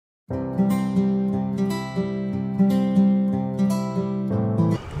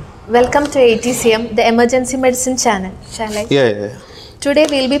Welcome to AETCM, the emergency medicine channel. Shall I? Yeah. Today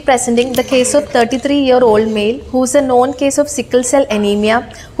we will be presenting the case of 33-year-old male who is a known case of sickle cell anemia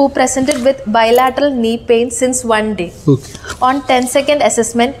who presented with bilateral knee pain since 1 day. Okay. On 10-second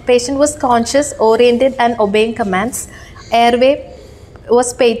assessment, patient was conscious, oriented and obeying commands. Airway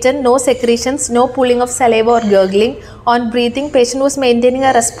was patent, no secretions, no pooling of saliva or gurgling. On breathing, patient was maintaining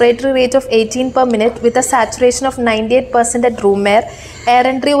a respiratory rate of 18 per minute with a saturation of 98% at room air. Air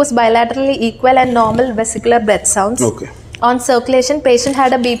entry was bilaterally equal and normal vesicular breath sounds. Okay. On circulation, patient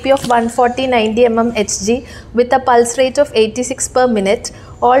had a BP of 140/90 mmHg with a pulse rate of 86 per minute.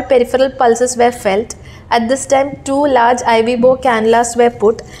 All peripheral pulses were felt. At this time, 2 large IV bore cannulas were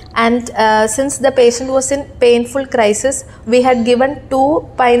put, and since the patient was in painful crisis, we had given 2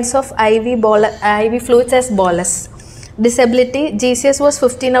 pints of IV fluids as bolus. Disability, GCS was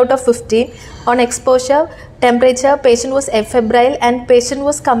 15 out of 15. On exposure, temperature, patient was febrile and patient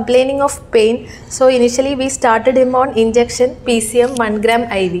was complaining of pain. So initially we started him on injection PCM 1 gram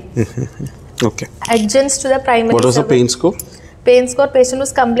IV. Okay. Adjuncts to the primary. What was the pain score? Pain score, patient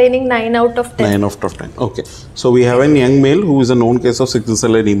was complaining 9 out of 10. 9 out of 10. Okay. So we have a young male who is a known case of sickle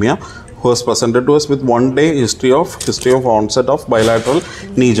cell anemia who has presented to us with 1 day history of onset of bilateral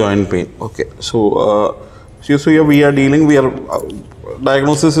knee joint pain. Okay. So here we are dealing,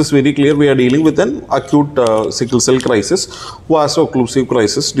 diagnosis is very clear. We are dealing with an acute sickle cell crisis, vaso-occlusive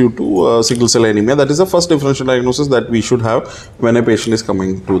crisis due to sickle cell anemia. That is the first differential diagnosis that we should have when a patient is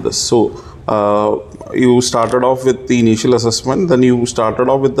coming to this. So you started off with the initial assessment, then you started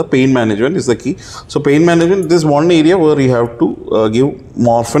off with the pain management is the key. So pain management, this one area where you have to give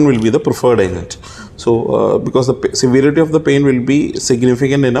morphine will be the preferred agent. So because the severity of the pain will be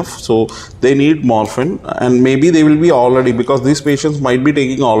significant enough, so they need morphine, and maybe they will be already, because these patients might be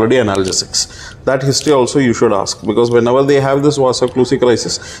taking already analgesics. That history also you should ask, because whenever they have this vaso-occlusive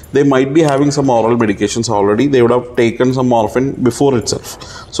crisis, they might be having some oral medications already. They would have taken some morphine before itself.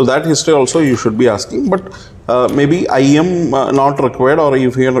 So that history also you should be asking, but maybe IM not required, or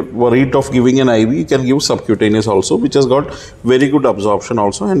if you are worried of giving an IV, you can give subcutaneous also, which has got very good absorption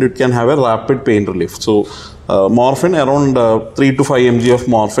also, and it can have a rapid pain relief. So morphine, around 3 to 5 mg of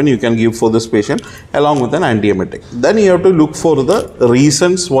morphine you can give for this patient along with an antiemetic. Then you have to look for the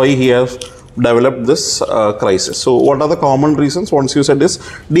reasons why he has developed this crisis. So what are the common reasons? Once you said is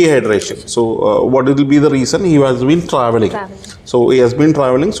dehydration. So what will be the reason? He has been traveling. So he has been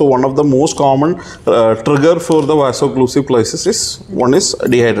traveling. So one of the most common trigger for the vaso-occlusive crisis is, one is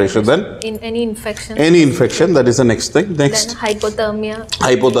dehydration. Then any infection. Any infection, that is the next thing. Next, then hypothermia.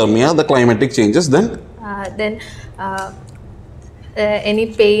 Hypothermia, the climatic changes. Then any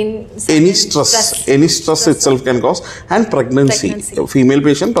pain, any stress itself can cause, and pregnancy. Female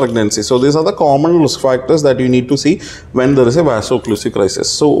patient pregnancy. So these are the common risk factors that you need to see when there is a vaso-occlusive crisis.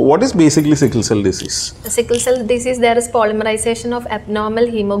 So what is basically sickle cell disease? Sickle cell disease, there is polymerization of abnormal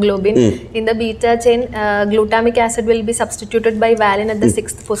hemoglobin. In the beta chain, glutamic acid will be substituted by valine at the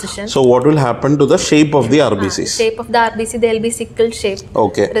 6th position. So what will happen to the shape of the RBCs? Shape of the RBC, there will be sickle shape.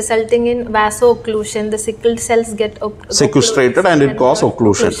 Okay. Resulting in vaso-occlusion. The sickle cells get sequestrated and it causes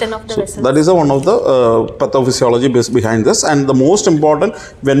occlusion. So that is one of the pathophysiology based behind this, and the most important,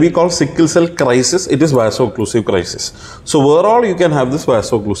 when we call sickle cell crisis, it is vaso-occlusive crisis. So overall you can have this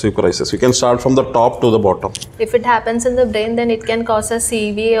vaso-occlusive crisis. You can start from the top to the bottom. If it happens in the brain, then it can cause a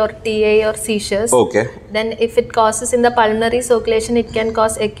CV or TA or seizures. Okay. Then if it causes in the pulmonary circulation, it can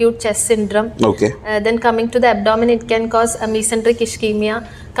cause acute chest syndrome. Okay. Then coming to the abdomen, it can cause a mesenteric ischemia.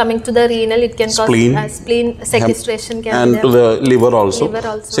 Coming to the renal, it can cause spleen sequestration. And to the liver also.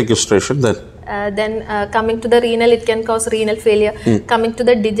 Sequestration. Then coming to the renal, it can cause renal failure. Coming to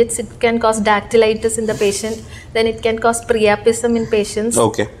the digits, it can cause dactylitis in the patient. Then it can cause priapism in patients.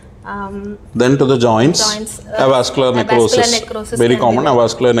 Okay. Then to the joints, avascular necrosis. Very common,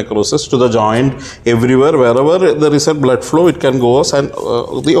 avascular necrosis to the joint everywhere. Wherever there is a blood flow, it can go and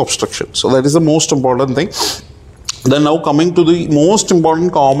the obstruction. So that is the most important thing. Then now coming to the most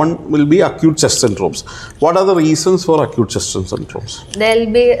important common will be acute chest syndromes. What are the reasons for acute chest syndromes? There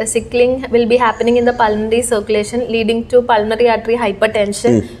will be sickling will be happening in the pulmonary circulation, leading to pulmonary artery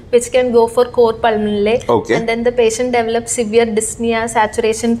hypertension, which can go for core pulmonale. Okay. And then the patient develops severe dyspnea,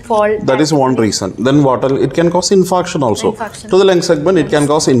 saturation fall. That is one reason. Then what it can cause infarction also. To the lung segment, it can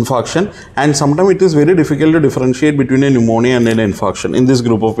cause infarction, and sometimes it is very difficult to differentiate between a pneumonia and an infarction in this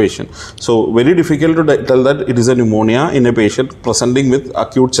group of patients. So very difficult to tell that it is a pneumonia in a patient presenting with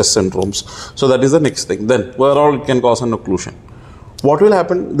acute chest syndromes. So that is the next thing. Then overall it can cause an occlusion. what will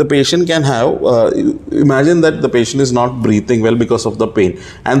happen? The patient can have, imagine that the patient is not breathing well because of the pain,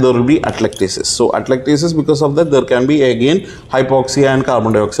 and there will be atelectasis. So atelectasis, because of that, there can be again hypoxia and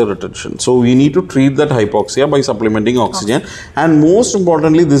carbon dioxide retention. So we need to treat that hypoxia by supplementing oxygen. And most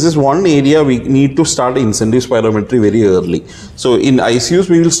importantly, this is one area we need to start incentive spirometry very early. So in ICUs,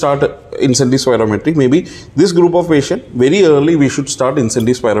 we will start incentive spirometry. Maybe this group of patient, very early we should start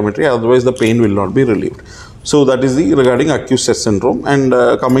incentive spirometry, otherwise the pain will not be relieved. So that is the regarding acute chest syndrome. And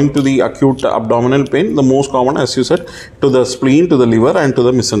coming to the acute abdominal pain, the most common, as you said, to the spleen, to the liver, and to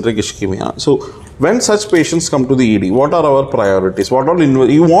the mesenteric ischemia. So when such patients come to the ED, what are our priorities? What all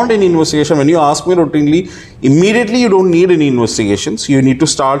you want any investigation? When you ask me routinely, immediately you don't need any investigations. You need to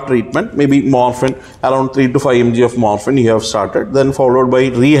start treatment, maybe morphine, around 3 to 5 mg of morphine you have started, then followed by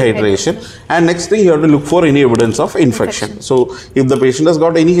rehydration. And next thing, you have to look for any evidence of infection. So if the patient has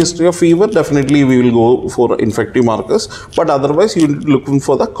got any history of fever, definitely we will go for infective markers. But otherwise, you need to look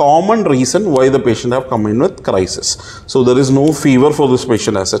for the common reason why the patient have come in with crisis. So there is no fever for this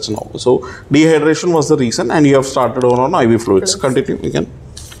patient as such now. So dehydration was the reason, and you have started on IV fluids. Continue again.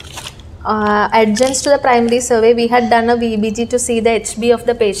 Adjuncts to the primary survey, we had done a VBG to see the HB of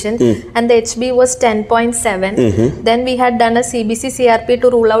the patient, and the HB was 10.7. Then we had done a CBC CRP to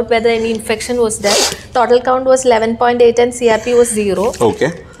rule out whether any infection was there. Total count was 11.8 and CRP was 0.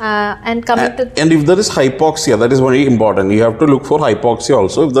 Okay. And coming to and if there is hypoxia, that is very important. You have to look for hypoxia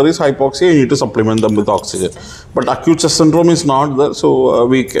also. If there is hypoxia, you need to supplement them with oxygen. But acute chest syndrome is not there.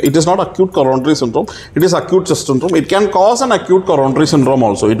 So it is not acute coronary syndrome. It is acute chest syndrome. It can cause an acute coronary syndrome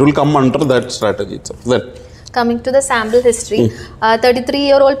also. It will come under that strategy itself. Then coming to the sample history,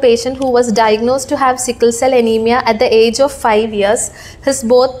 33-year-old patient who was diagnosed to have sickle cell anemia at the age of 5 years. His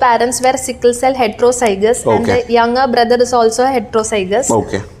both parents were sickle cell heterozygous, and the younger brother is also heterozygous.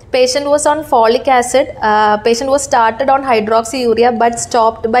 Okay. Patient was on folic acid. Patient was started on hydroxyurea but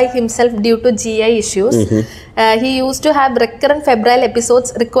stopped by himself due to GI issues. He used to have recurrent febrile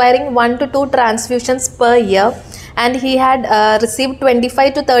episodes requiring 1 to 2 transfusions per year. And he had received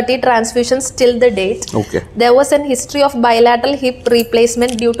 25 to 30 transfusions till the date. Okay. There was an history of bilateral hip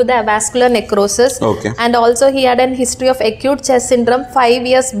replacement due to the avascular necrosis. Okay. And also he had an history of acute chest syndrome 5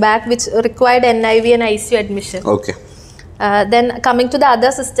 years back, which required NIV and ICU admission. Okay. Then coming to the other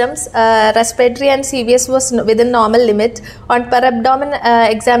systems, respiratory and CVS was within normal limit. On per abdomen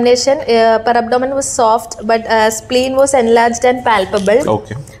examination, per abdomen was soft, but spleen was enlarged and palpable.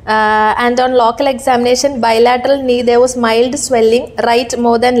 Okay. And on local examination, bilateral knee, there was mild swelling, right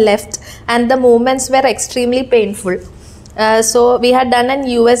more than left, and the movements were extremely painful. So we had done an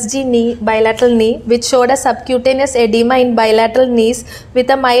USG knee, bilateral knee, which showed a subcutaneous edema in bilateral knees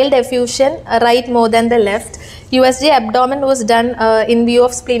with a mild effusion, right more than the left. USG abdomen was done in view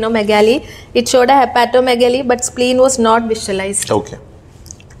of splenomegaly. It showed a hepatomegaly, but spleen was not visualized. Okay.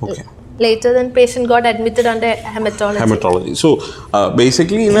 Okay. Later, then patient got admitted under hematology. So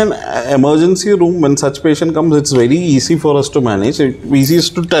basically, in an emergency room, when such patient comes, it's very easy for us to manage. It's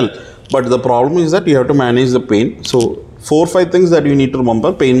easiest to tell. But the problem is that you have to manage the pain. So 4 or 5 things that you need to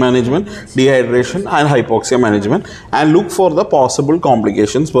remember: pain management, dehydration, and hypoxia management, and look for the possible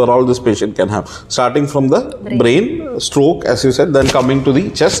complications where all this patient can have, starting from the brain stroke, as you said, then coming to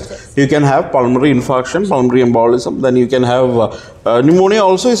the chest. You can have pulmonary infarction, pulmonary embolism, then you can have pneumonia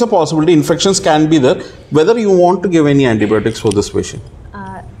also is a possibility. Infections can be there. Whether you want to give any antibiotics for this patient?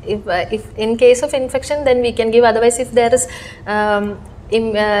 If in case of infection, then we can give. Otherwise, if there is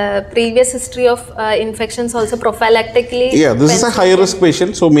previous history of infections also prophylactically. Yeah, this is a high risk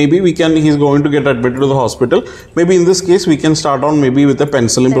patient, so maybe he's going to get admitted to the hospital. Maybe in this case we can start on maybe with a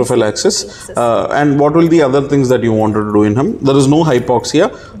penicillin prophylaxis. And what will the other things that you wanted to do in him? There is no hypoxia.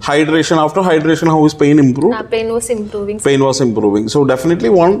 Hydration, after hydration, how is pain improved? Pain was improving. Pain was improving. So definitely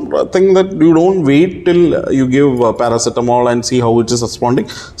one thing that you don't wait till you give paracetamol and see how it is responding.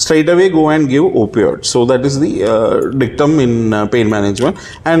 Straight away go and give opioids. So that is the dictum in pain management.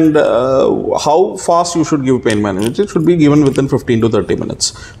 And how fast you should give pain management? It should be given within 15 to 30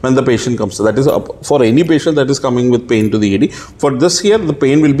 minutes when the patient comes. That is for any patient that is coming with pain to the ED. For this here, the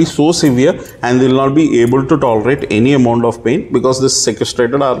pain will be so severe and they will not be able to tolerate any amount of pain, because this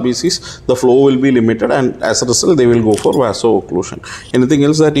sequestrated RBCs, the flow will be limited, and as a result they will go for vaso-occlusion. Anything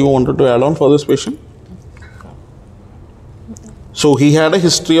else that you wanted to add on for this patient? So he had a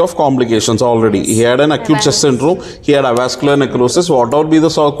history of complications already. Yes. He had an acute chest syndrome. He had avascular necrosis. Whatever be the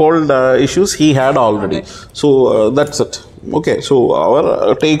so-called issues, he had already. So that's it. Okay. So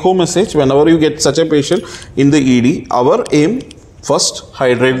our take-home message: whenever you get such a patient in the ED, our aim: first,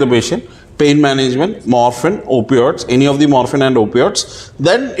 hydrate the patient. pain management, morphine, opioids, any of the morphine and opioids.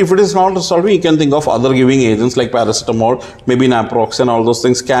 Then if it is not resolving, you can think of other giving agents like paracetamol, maybe naproxen, all those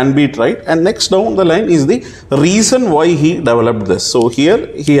things can be tried. And next down the line is the reason why he developed this. So here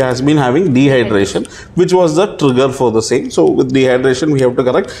he has been having dehydration, which was the trigger for the same. So with dehydration, we have to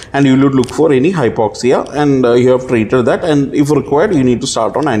correct, and you would look for any hypoxia, and you have treated that, and if required, you need to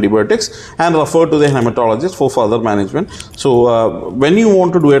start on antibiotics and refer to the hematologist for further management. So when you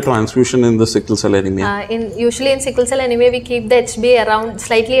want to do a transfusion in the sickle cell anemia? Usually in sickle cell anemia, we keep the HB around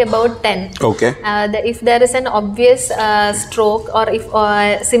slightly above 10. Okay. If there is an obvious stroke, or if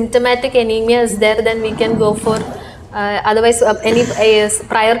symptomatic anemia is there, then we can go for otherwise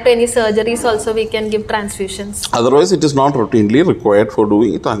prior to any surgeries also we can give transfusions. Otherwise it is not routinely required for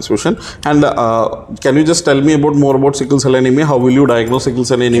doing transfusion. And can you just tell me more about sickle cell anemia? How will you diagnose sickle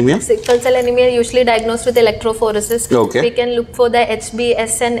cell anemia? Sickle cell anemia usually diagnosed with electrophoresis. Okay. We can look for the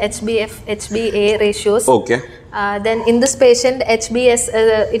HbS and HbA ratios. Okay. Then in this patient,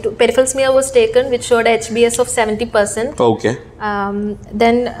 peripheral smear was taken, which showed a HbS of 70%. Okay.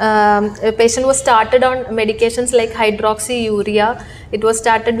 Then a patient was started on medications like hydroxyurea. It was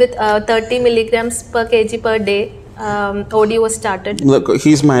started with 30 milligrams per kg per day. OD was started.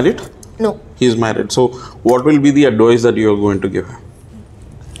 He is married? No. He is married. So what will be the advice that you are going to give him?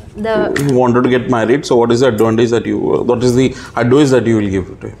 He wanted to get married. So what is the advantage that what is the advice that you will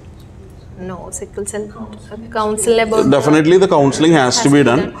give to him? No, sickle cell counsel about. Definitely the counseling has to be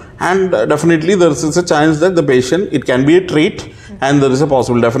done, and definitely there is a chance that the patient, it can be a trait, and there is a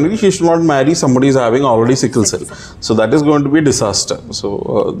possibility. Definitely he should not marry somebody who is having already sickle cell. So that is going to be a disaster.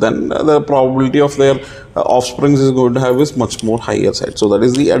 So then the probability of their offspring is going to have is much more higher side. So that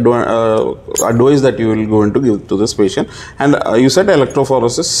is the advice that you will going to give to this patient. And you said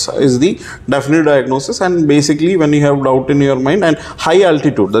electrophoresis is the definite diagnosis, and basically when you have doubt in your mind, and high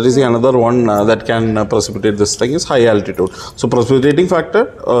altitude, that is the another one that can precipitate this thing, is high altitude. So precipitating factor,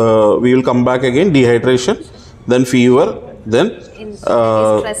 we will come back again: dehydration, then fever, then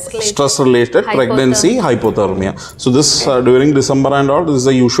stress related, pregnancy, hypothermia. So this during December and all, this is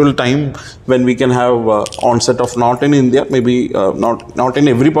the usual time when we can have onset of, not in India, maybe not in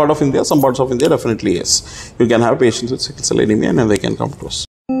every part of India, some parts of India definitely yes. You can have patients with sickle cell anemia and they can come to us.